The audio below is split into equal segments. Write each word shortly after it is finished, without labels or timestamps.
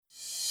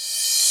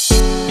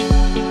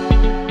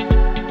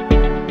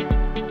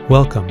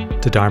Welcome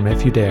to Dharma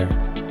If You Dare.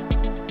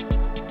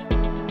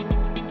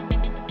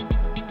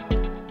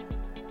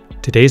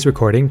 Today's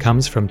recording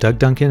comes from Doug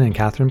Duncan and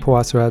Catherine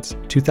Pawassarat's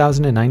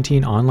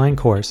 2019 online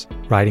course,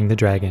 Riding the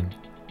Dragon.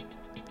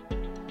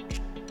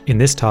 In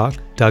this talk,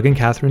 Doug and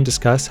Catherine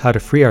discuss how to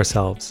free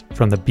ourselves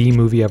from the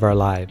B-movie of our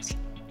lives,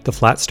 the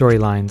flat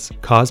storylines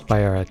caused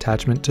by our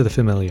attachment to the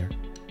familiar.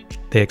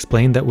 They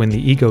explain that when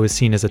the ego is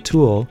seen as a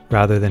tool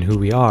rather than who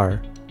we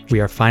are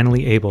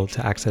finally able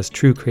to access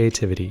true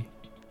creativity.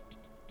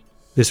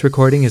 This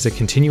recording is a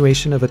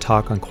continuation of a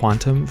talk on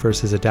quantum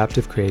versus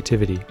adaptive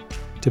creativity.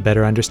 To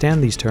better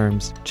understand these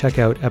terms, check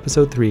out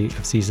episode 3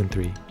 of season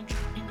 3.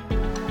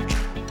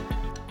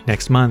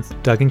 Next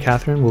month, Doug and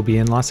Catherine will be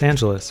in Los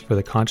Angeles for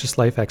the Conscious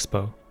Life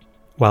Expo.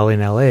 While in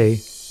LA,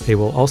 they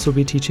will also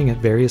be teaching at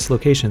various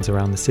locations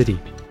around the city.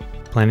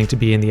 Planning to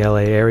be in the LA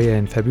area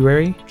in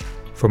February?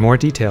 For more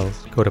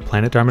details, go to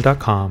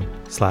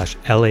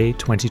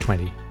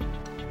planetdharma.com/LA2020.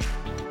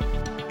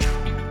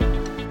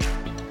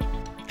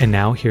 And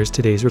now here's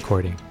today's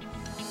recording.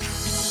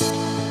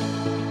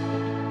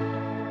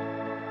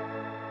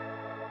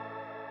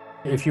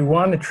 If you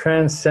want to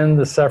transcend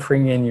the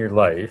suffering in your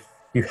life,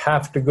 you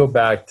have to go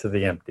back to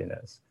the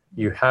emptiness.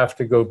 You have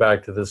to go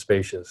back to the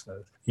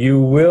spaciousness.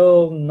 You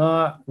will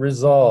not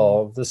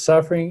resolve the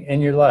suffering in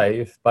your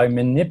life by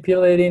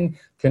manipulating,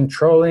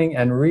 controlling,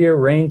 and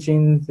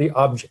rearranging the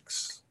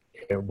objects.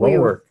 It won't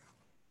work.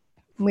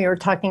 We were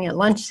talking at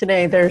lunch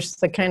today, there's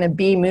the kind of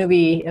B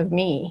movie of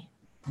me,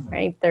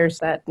 right? There's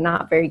that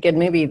not very good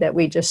movie that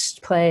we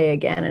just play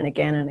again and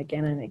again and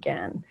again and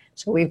again.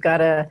 So we've got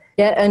to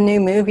get a new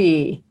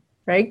movie,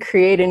 right?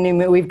 Create a new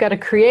movie. We've got to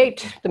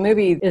create the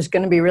movie is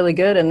going to be really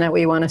good and that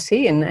we want to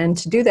see. And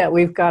to do that,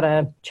 we've got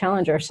to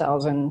challenge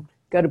ourselves and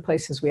go to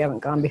places we haven't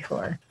gone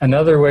before.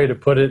 Another way to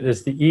put it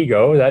is the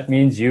ego. That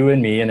means you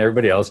and me and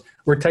everybody else.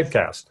 We're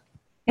typecast.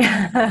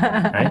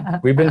 Right?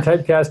 We've been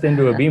typecast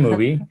into a B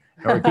movie.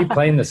 And we keep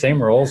playing the same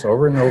roles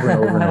over and over and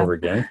over and over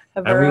again.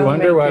 And we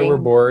wonder why we're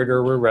bored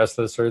or we're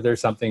restless or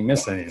there's something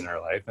missing in our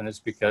life. And it's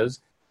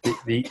because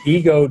the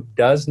ego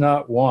does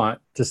not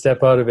want to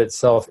step out of its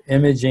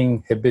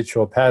self-imaging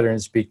habitual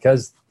patterns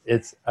because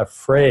it's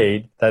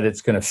afraid that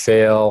it's going to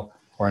fail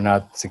or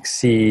not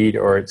succeed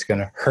or it's going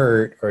to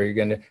hurt or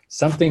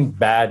something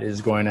bad is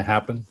going to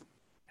happen.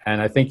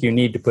 And I think you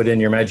need to put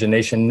in your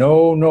imagination,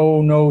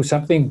 no,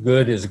 something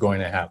good is going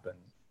to happen.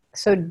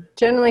 So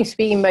generally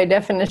speaking, by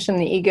definition,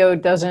 the ego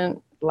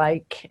doesn't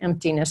like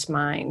emptiness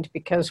mind,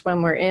 because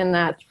when we're in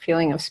that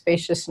feeling of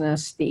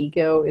spaciousness, the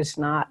ego is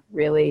not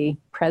really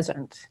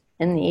present.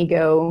 And the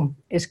ego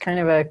is kind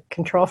of a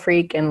control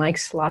freak and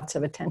likes lots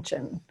of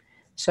attention.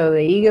 So the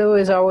ego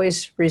is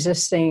always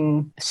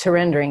resisting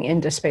surrendering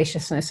into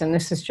spaciousness. And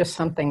this is just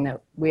something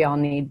that we all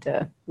need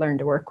to learn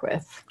to work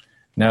with.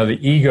 Now, the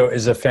ego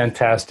is a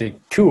fantastic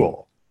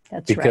tool.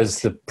 That's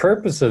because right. The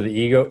purpose of the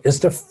ego is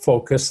to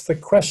focus the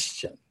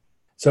question.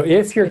 So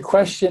if your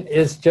question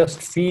is just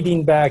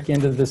feeding back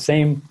into the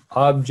same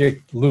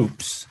object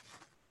loops,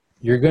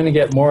 you're going to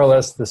get more or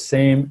less the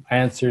same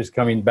answers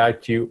coming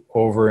back to you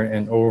over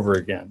and over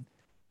again.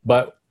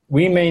 But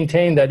we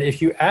maintain that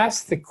if you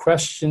ask the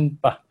question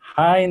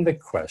behind the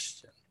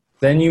question,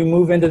 then you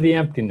move into the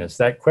emptiness.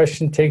 That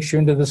question takes you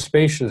into the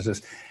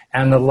spaciousness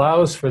and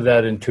allows for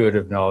that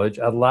intuitive knowledge,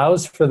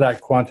 allows for that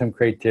quantum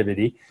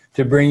creativity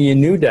to bring you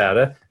new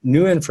data,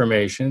 new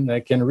information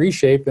that can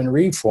reshape and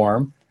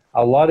reform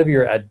a lot of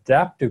your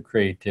adaptive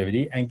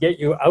creativity and get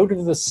you out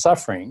of the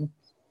suffering,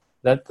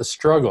 that the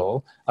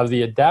struggle of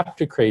the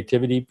adaptive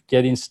creativity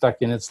getting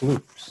stuck in its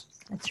loops.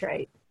 That's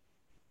right.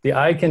 The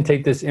eye can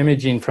take this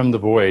imaging from the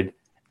void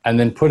and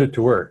then put it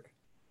to work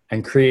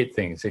and create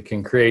things. It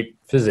can create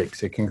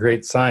physics, it can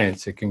create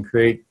science, it can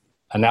create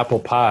an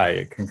apple pie,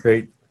 it can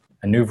create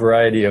a new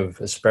variety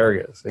of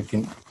asparagus, it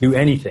can do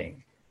anything.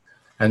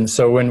 And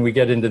so when we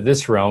get into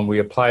this realm, we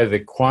apply the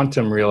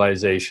quantum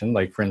realization,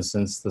 like for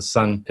instance, the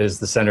sun is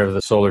the center of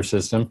the solar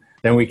system,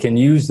 then we can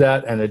use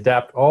that and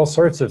adapt all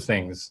sorts of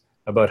things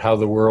about how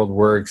the world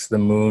works, the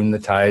moon, the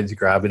tides,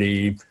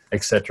 gravity,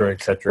 et cetera,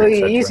 et cetera, et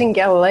cetera. Using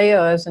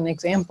Galileo as an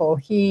example,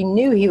 he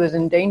knew he was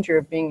in danger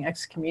of being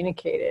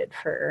excommunicated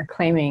for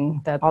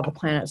claiming that all the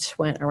planets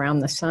went around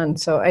the sun.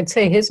 So I'd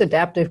say his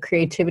adaptive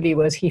creativity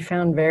was he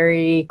found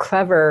very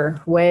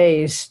clever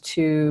ways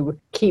to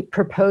keep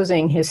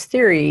proposing his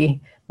theory,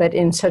 but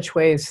in such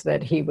ways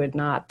that he would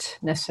not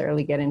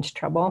necessarily get into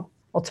trouble.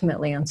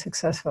 Ultimately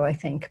unsuccessful, I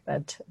think,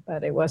 but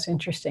it was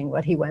interesting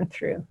what he went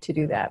through to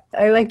do that.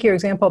 I like your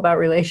example about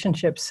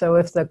relationships. So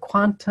if the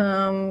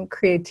quantum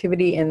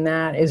creativity in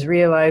that is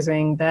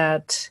realizing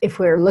that if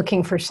we're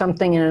looking for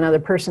something in another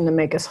person to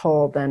make us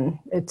whole, then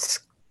it's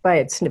by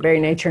its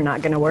very nature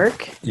not going to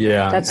work.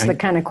 Yeah. That's the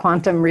kind of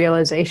quantum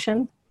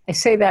realization. I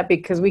say that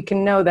because we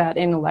can know that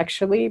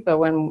intellectually, but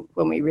when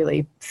we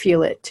really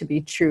feel it to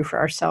be true for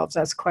ourselves,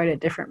 that's quite a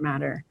different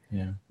matter.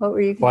 Yeah. What were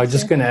you going to say? Well, I'm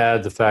just going to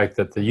add the fact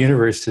that the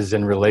universe is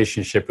in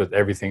relationship with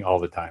everything all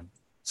the time.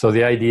 So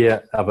the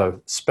idea of a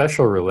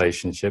special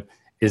relationship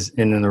is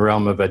in the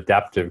realm of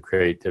adaptive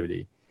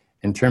creativity.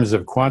 In terms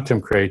of quantum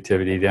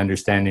creativity, the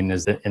understanding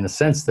is that in a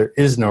sense there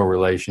is no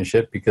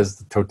relationship because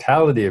the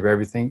totality of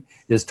everything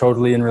is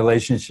totally in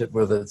relationship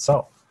with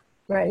itself.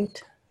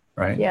 Right.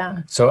 Right?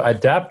 Yeah. So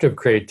adaptive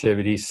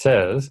creativity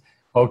says,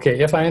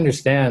 okay, if I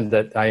understand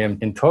that I am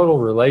in total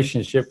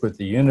relationship with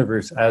the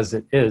universe as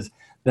it is,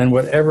 then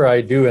whatever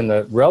I do in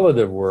the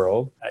relative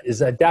world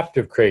is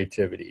adaptive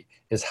creativity.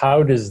 Is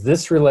how does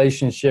this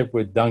relationship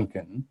with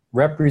Duncan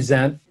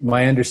represent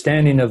my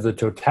understanding of the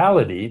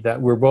totality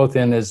that we're both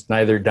in as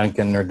neither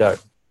Duncan nor Doug?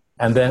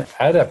 And then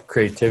adaptive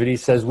creativity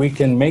says we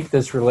can make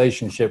this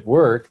relationship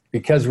work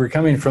because we're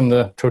coming from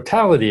the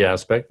totality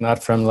aspect,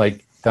 not from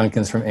like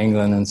Duncan's from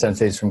England and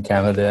Sensei's from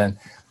Canada and,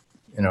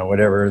 you know,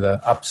 whatever the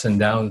ups and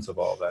downs of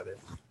all that is.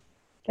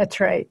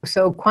 That's right.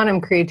 So quantum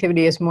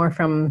creativity is more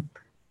from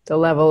the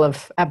level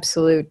of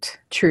absolute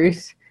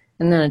truth.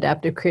 And then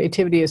adaptive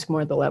creativity is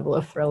more the level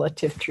of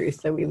relative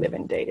truth that we live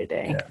in day to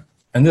day. Yeah.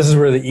 And this is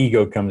where the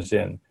ego comes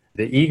in.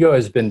 The ego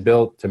has been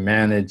built to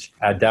manage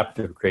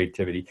adaptive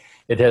creativity.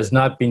 It has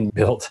not been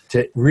built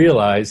to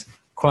realize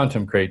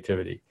quantum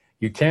creativity.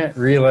 You can't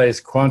realize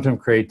quantum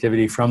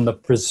creativity from the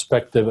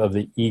perspective of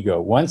the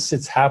ego. Once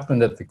it's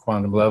happened at the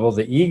quantum level,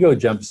 the ego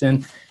jumps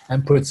in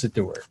and puts it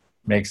to work,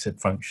 makes it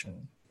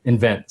function,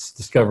 invents,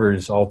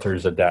 discovers,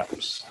 alters,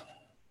 adapts.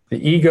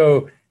 The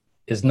ego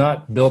is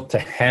not built to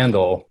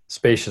handle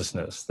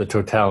spaciousness, the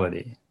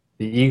totality.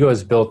 The ego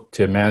is built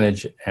to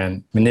manage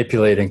and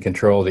manipulate and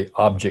control the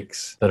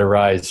objects that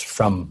arise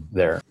from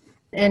there.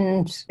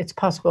 And it's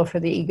possible for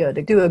the ego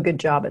to do a good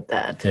job at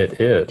that. It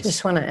is.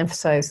 Just want to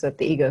emphasize that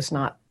the ego's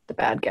not the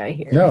bad guy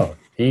here. No,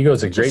 the ego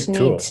is a great tool. It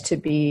tool. needs to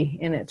be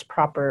in its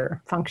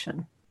proper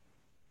function.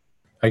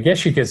 I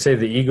guess you could say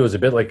the ego is a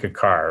bit like a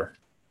car.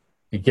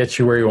 It gets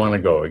you where you want to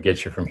go. It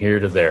gets you from here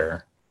to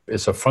there.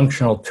 It's a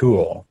functional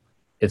tool.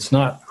 It's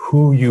not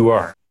who you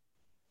are.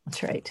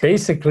 That's right.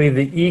 Basically,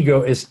 the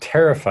ego is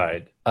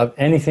terrified of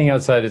anything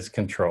outside its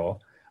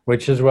control,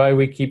 which is why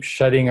we keep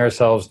shutting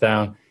ourselves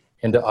down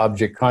into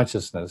object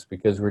consciousness,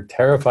 because we're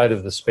terrified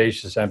of the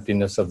spacious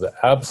emptiness of the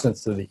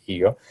absence of the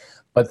ego.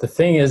 But the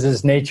thing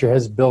is nature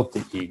has built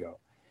the ego.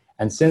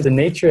 And since the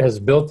nature has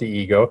built the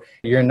ego,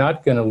 you're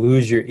not going to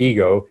lose your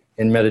ego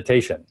in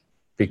meditation,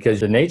 because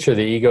the nature of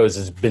the ego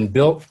has been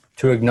built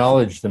to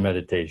acknowledge the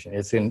meditation.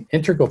 It's an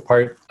integral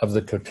part of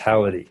the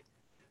totality.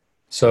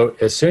 So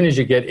as soon as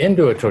you get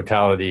into a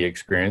totality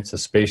experience, a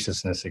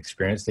spaciousness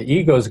experience, the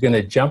ego is going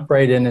to jump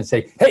right in and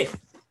say, hey,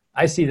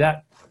 I see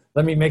that.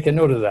 Let me make a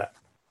note of that.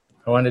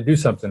 I want to do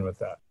something with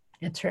that.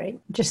 That's right.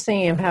 Just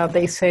thinking of how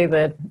they say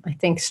that, I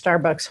think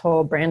Starbucks'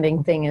 whole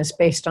branding thing is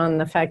based on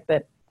the fact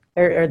that,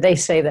 or they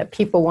say that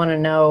people want to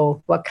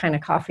know what kind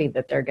of coffee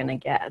that they're going to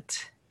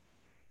get.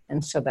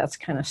 And so that's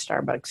kind of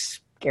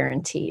Starbucks'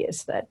 guarantee,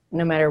 is that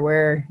no matter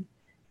where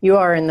you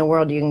are in the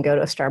world, you can go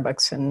to a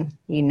Starbucks and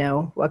you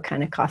know what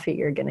kind of coffee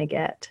you're going to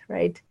get,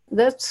 right?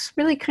 That's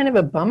really kind of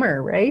a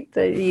bummer, right?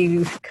 That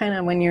you kind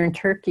of, when you're in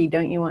Turkey,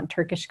 don't you want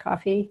Turkish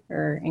coffee?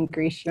 Or in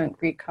Greece, you want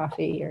Greek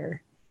coffee?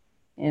 Or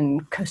in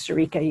Costa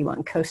Rica, you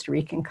want Costa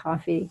Rican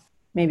coffee?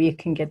 Maybe you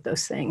can get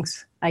those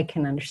things. I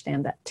can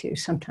understand that too.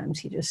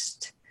 Sometimes you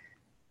just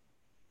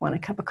want a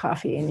cup of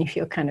coffee and you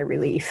feel kind of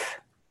relief,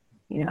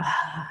 you know.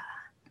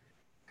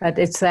 But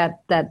it's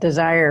that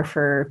desire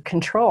for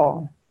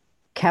control.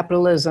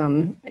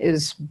 Capitalism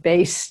is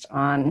based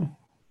on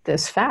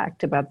this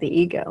fact about the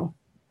ego.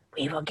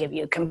 We will give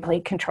you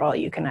complete control.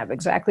 You can have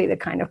exactly the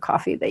kind of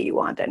coffee that you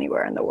want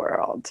anywhere in the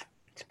world.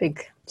 It's a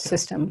big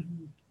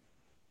system.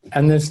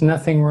 And there's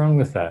nothing wrong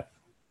with that.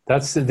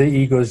 That's the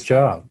ego's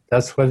job.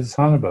 That's what it's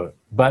on about.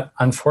 But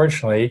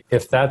unfortunately,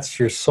 if that's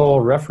your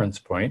sole reference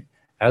point,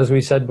 as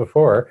we said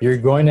before, you're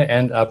going to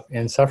end up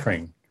in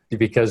suffering,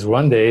 because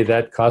one day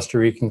that Costa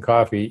Rican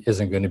coffee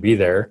isn't going to be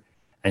there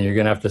and you're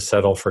going to have to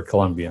settle for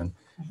Colombian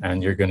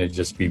and you're going to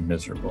just be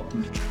miserable.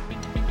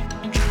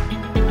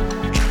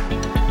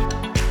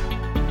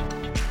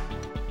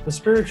 The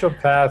spiritual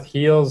path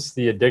heals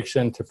the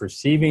addiction to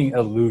perceiving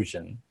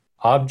illusion,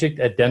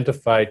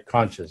 object-identified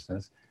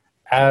consciousness,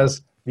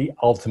 as the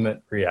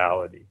ultimate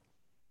reality.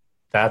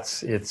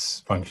 That's its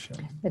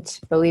function.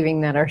 It's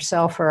believing that our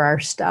self or our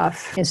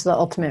stuff is the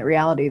ultimate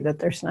reality, that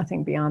there's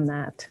nothing beyond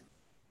that.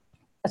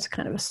 That's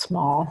kind of a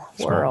small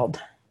world.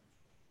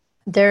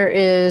 There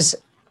is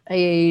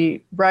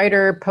a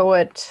writer,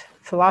 poet,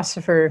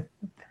 philosopher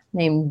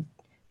named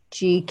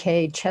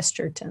G.K.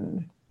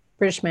 Chesterton,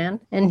 British man,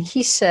 and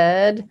he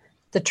said,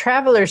 "The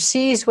traveler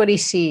sees what he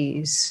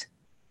sees.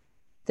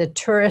 The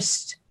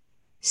tourist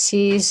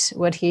sees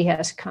what he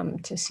has come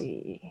to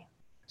see."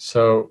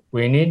 So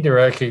we need to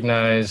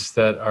recognize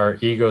that our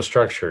ego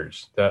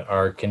structures, that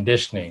our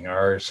conditioning,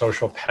 our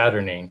social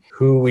patterning,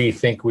 who we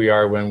think we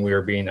are when we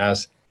are being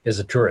us, is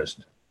a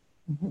tourist.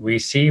 We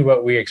see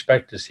what we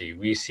expect to see.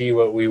 We see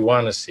what we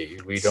want to see.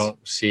 We don't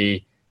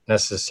see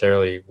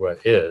necessarily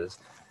what is.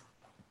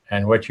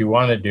 And what you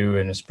want to do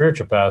in a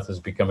spiritual path is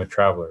become a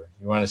traveler.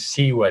 You want to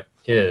see what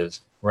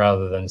is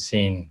rather than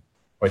seeing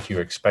what you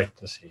expect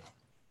to see.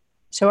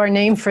 So our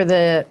name for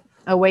the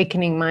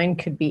awakening mind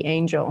could be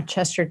angel.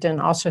 Chesterton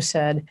also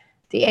said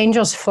The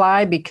angels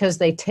fly because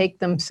they take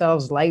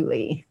themselves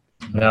lightly.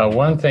 Now,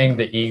 one thing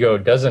the ego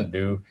doesn't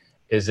do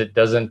is it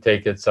doesn't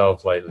take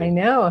itself lightly. I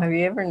know. Have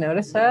you ever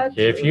noticed that?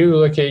 If you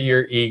look at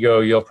your ego,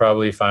 you'll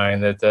probably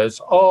find that there's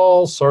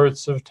all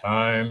sorts of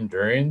time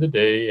during the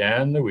day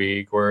and the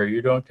week where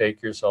you don't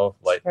take yourself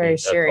lightly.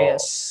 It's very at all.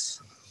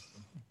 serious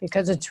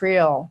because it's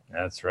real.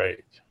 That's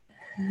right.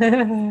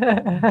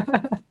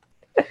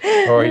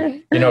 Or,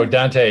 you know,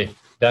 Dante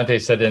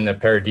said in the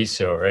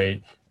Paradiso,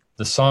 right?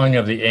 The song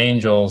of the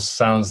angels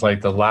sounds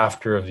like the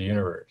laughter of the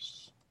universe.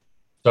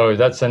 So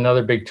that's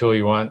another big tool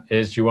you want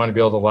to be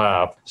able to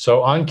laugh.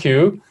 So on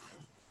cue,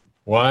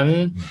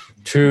 1,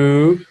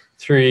 2,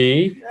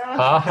 3,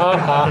 ha ha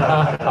ha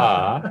ha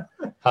ha,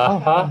 ha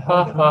ha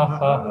ha ha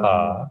ha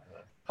ha,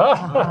 ha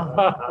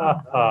ha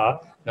ha ha.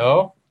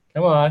 No,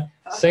 come on,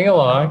 sing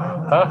along.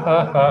 Ha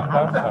ha ha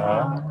ha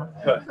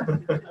ha.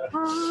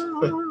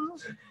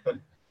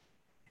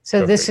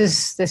 So this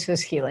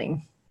is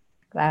healing,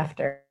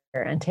 laughter,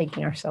 and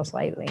taking ourselves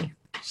lightly.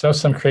 So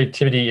some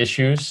creativity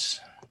issues.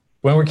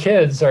 When we're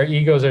kids, our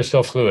egos are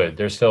still fluid.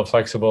 They're still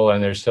flexible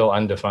and they're still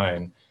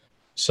undefined.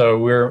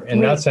 So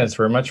in that sense,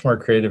 we're much more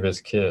creative as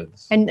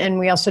kids. And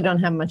we also don't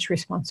have much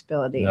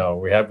responsibility. No,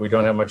 we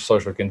don't have much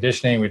social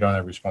conditioning. We don't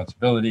have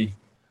responsibility.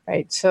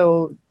 Right.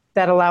 So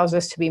that allows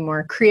us to be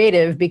more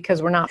creative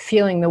because we're not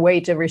feeling the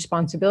weight of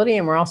responsibility,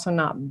 and we're also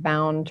not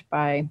bound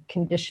by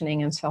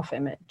conditioning and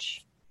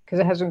self-image because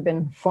it hasn't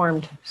been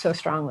formed so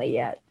strongly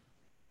yet.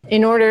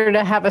 In order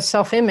to have a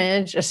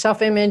self-image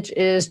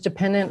is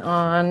dependent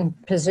on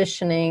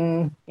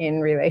positioning in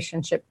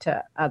relationship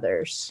to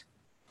others.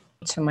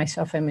 So my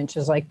self-image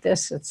is like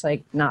this. It's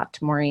like not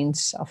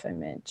Maureen's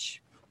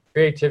self-image.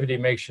 Creativity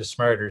makes you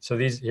smarter. So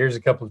here's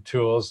a couple of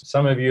tools.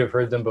 Some of you have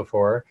heard them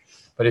before,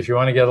 but if you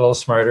want to get a little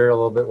smarter, a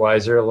little bit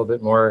wiser, a little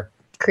bit more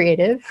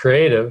creative,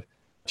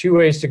 2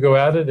 ways to go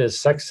at it is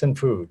sex and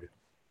food.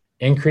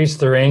 Increase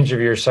the range of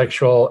your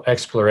sexual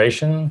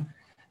exploration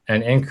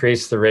and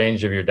increase the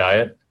range of your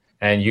diet,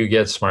 and you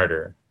get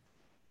smarter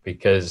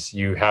because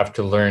you have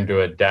to learn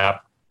to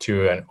adapt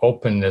to an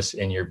openness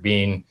in your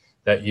being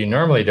that you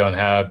normally don't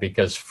have,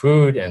 because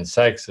food and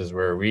sex is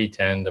where we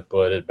tend to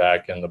put it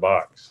back in the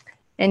box.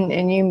 And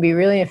you can be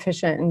really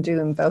efficient and do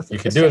them both. You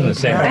could do it in the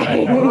same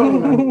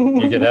time.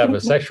 You could have a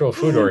sexual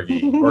food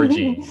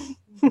orgy.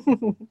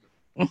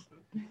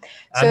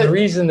 And the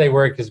reason they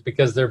work is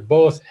because they're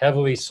both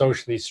heavily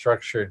socially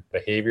structured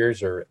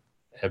behaviors or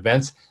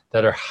events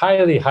that are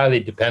highly, highly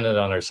dependent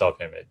on our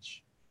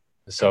self-image.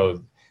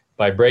 So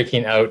by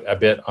breaking out a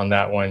bit on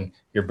that one,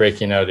 you're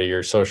breaking out of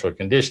your social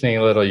conditioning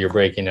a little, you're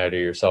breaking out of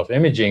your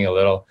self-imaging a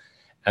little,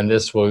 and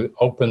this will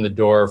open the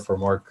door for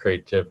more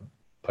creative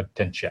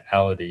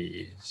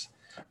potentialities.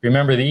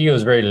 Remember, the ego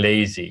is very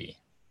lazy.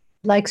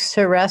 Likes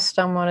to rest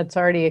on what it's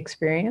already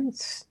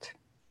experienced.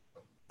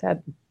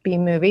 That B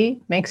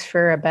movie makes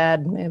for a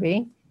bad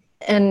movie.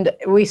 And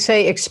we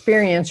say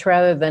experience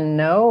rather than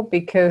know,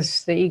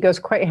 because the ego is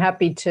quite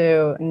happy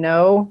to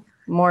know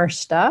more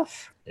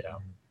stuff. Yeah.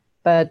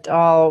 But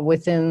all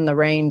within the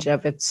range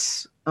of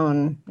its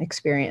own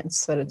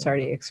experience that it's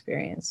already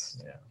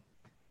experienced. Yeah.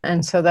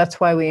 And so that's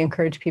why we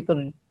encourage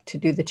people to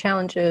do the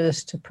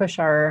challenges, to push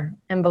our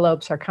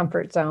envelopes, our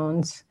comfort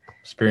zones.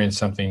 Experience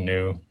something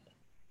new.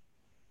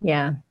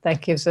 Yeah,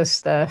 that gives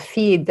us the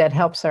feed that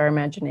helps our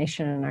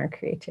imagination and our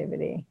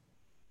creativity.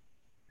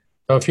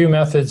 So a few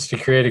methods to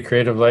create a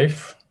creative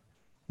life.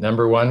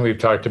 Number one, we've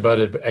talked about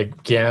it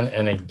again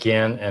and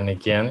again and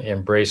again,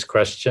 embrace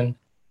question.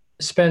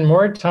 Spend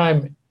more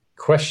time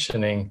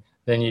questioning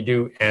than you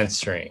do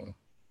answering.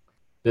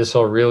 This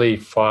will really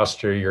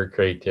foster your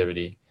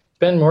creativity.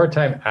 Spend more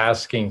time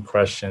asking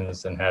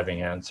questions than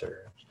having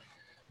answers.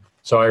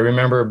 So I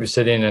remember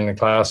sitting in a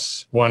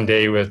class one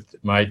day with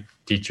my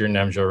teacher,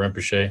 Namgyal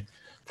Rinpoche,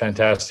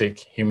 fantastic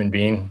human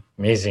being,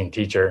 amazing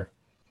teacher.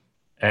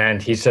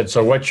 And he said,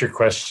 so what's your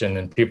question?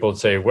 And people would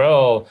say,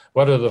 well,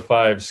 what are the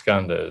 5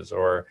 skandhas?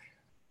 Or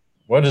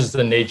what is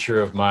the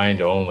nature of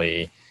mind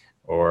only?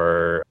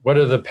 Or what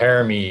are the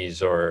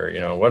paramis? Or,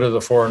 what are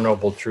the 4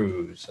 noble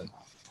truths?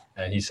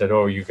 And he said,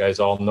 oh, you guys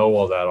all know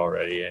all that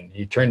already. And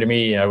he turned to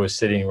me, I was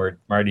sitting where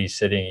Marty's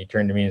sitting. He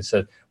turned to me and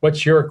said,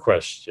 what's your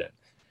question?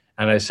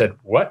 And I said,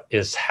 what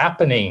is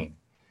happening?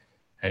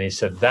 And he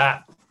said,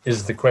 that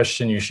is the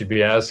question you should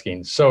be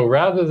asking. So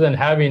rather than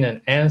having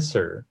an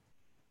answer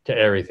to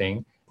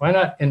everything, why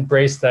not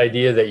embrace the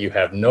idea that you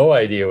have no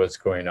idea what's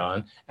going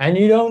on and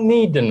you don't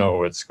need to know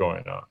what's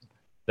going on,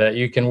 that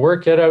you can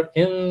work it out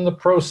in the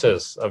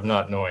process of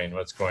not knowing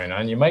what's going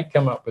on. You might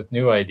come up with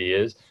new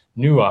ideas,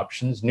 new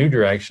options, new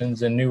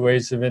directions, and new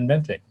ways of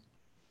inventing.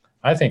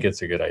 I think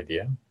it's a good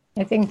idea.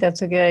 I think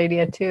that's a good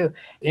idea too.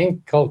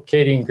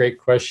 Inculcating great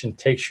question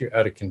takes you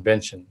out of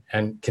convention,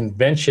 and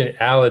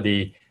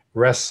conventionality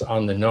rests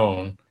on the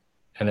known,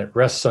 and it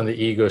rests on the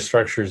ego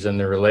structures and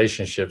the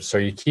relationships. So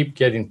you keep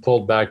getting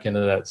pulled back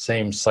into that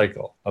same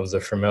cycle of the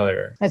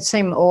familiar. That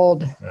same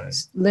old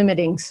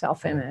limiting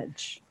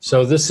self-image.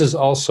 So this is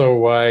also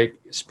why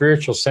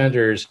spiritual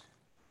centers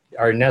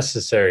are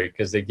necessary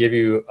because they give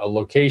you a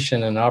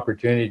location, an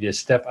opportunity to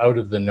step out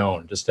of the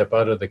known, to step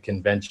out of the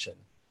convention.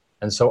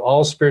 And so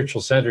all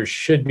spiritual centers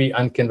should be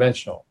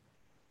unconventional.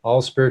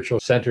 All spiritual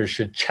centers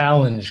should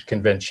challenge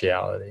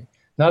conventionality,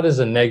 not as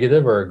a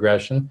negative or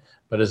aggression,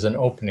 but as an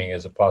opening,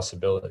 as a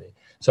possibility.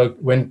 So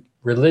when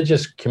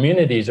religious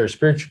communities or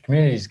spiritual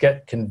communities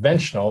get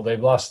conventional, they've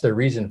lost their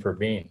reason for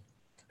being.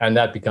 And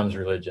that becomes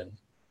religion.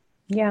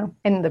 Yeah,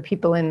 and the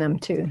people in them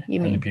too, you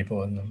mean? And the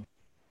people in them.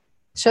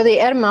 So the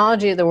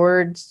etymology of the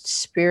word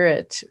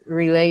spirit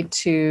relate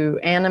to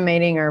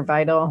animating our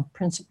vital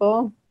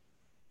principle,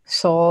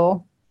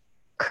 soul,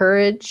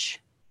 courage,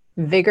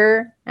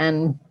 vigor,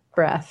 and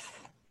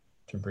breath.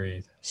 To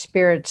breathe.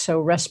 Spirit, so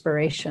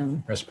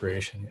respiration.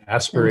 Respiration.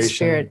 Aspiration. And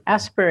spirit,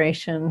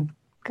 aspiration.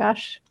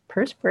 Gosh,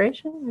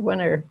 perspiration? I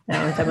wonder.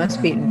 No, that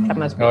must be.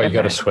 Oh, you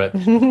got to sweat.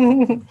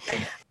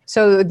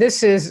 So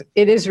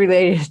it is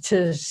related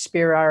to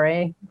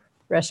spirare,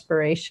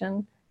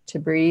 respiration, to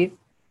breathe.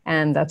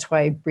 And that's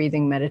why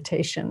breathing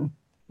meditation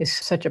is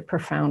such a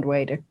profound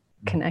way to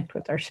connect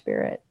with our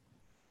spirit.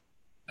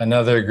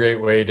 Another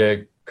great way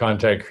to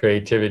contact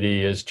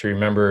creativity is to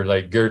remember,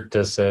 like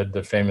Goethe said,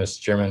 the famous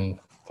German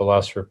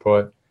philosopher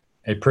poet,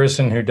 a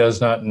person who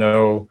does not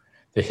know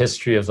the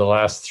history of the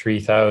last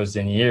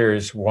 3,000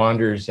 years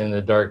wanders in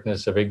the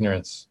darkness of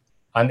ignorance,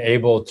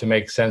 unable to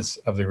make sense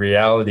of the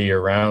reality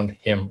around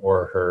him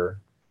or her.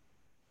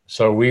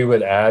 So we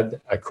would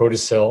add a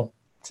codicil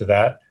to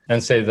that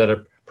and say that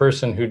a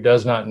person who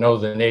does not know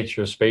the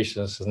nature of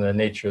spaciousness and the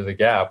nature of the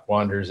gap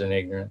wanders in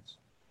ignorance,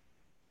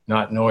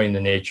 not knowing the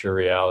nature of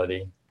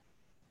reality.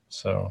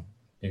 So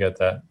you got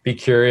that. Be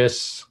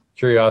curious.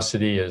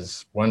 Curiosity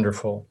is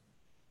wonderful.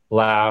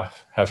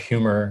 Laugh, have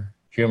humor.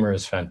 Humor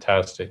is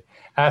fantastic.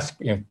 Ask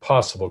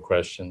impossible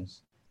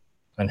questions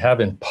and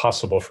have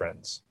impossible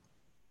friends.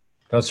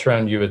 Don't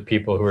surround you with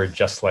people who are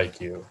just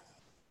like you.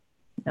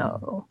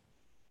 No.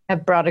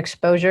 Have broad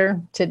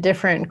exposure to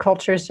different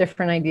cultures,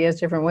 different ideas,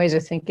 different ways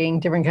of thinking,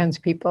 different kinds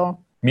of people.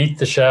 Meet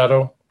the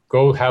shadow.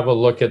 Go have a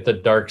look at the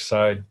dark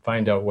side.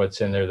 Find out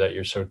what's in there that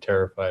you're so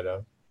terrified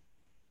of.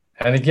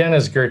 And again,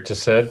 as Goethe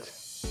said,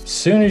 as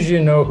soon as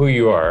you know who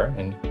you are,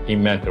 and he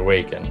meant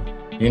awaken,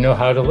 you know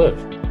how to live.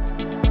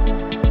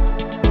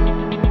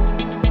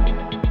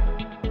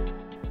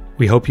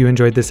 We hope you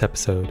enjoyed this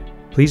episode.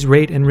 Please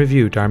rate and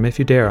review Dharma If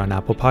You Dare on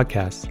Apple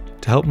Podcasts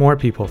to help more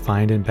people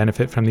find and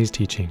benefit from these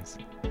teachings.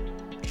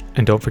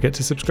 And don't forget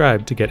to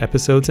subscribe to get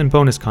episodes and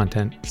bonus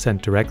content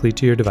sent directly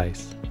to your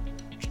device.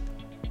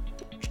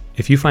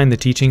 If you find the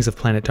teachings of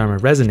Planet Dharma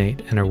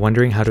resonate and are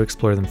wondering how to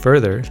explore them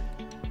further,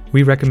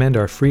 we recommend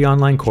our free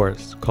online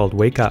course called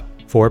Wake Up: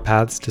 4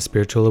 Paths to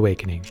Spiritual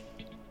Awakening.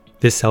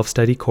 This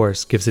self-study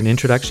course gives an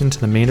introduction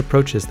to the main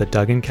approaches that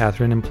Doug and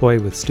Catherine employ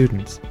with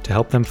students to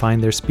help them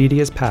find their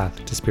speediest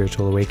path to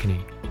spiritual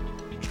awakening.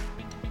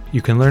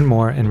 You can learn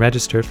more and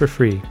register for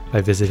free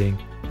by visiting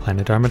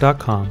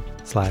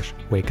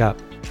planetdharma.com/wakeup.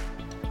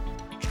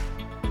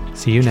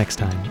 See you next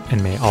time,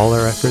 and may all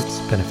our efforts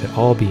benefit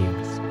all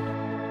beings.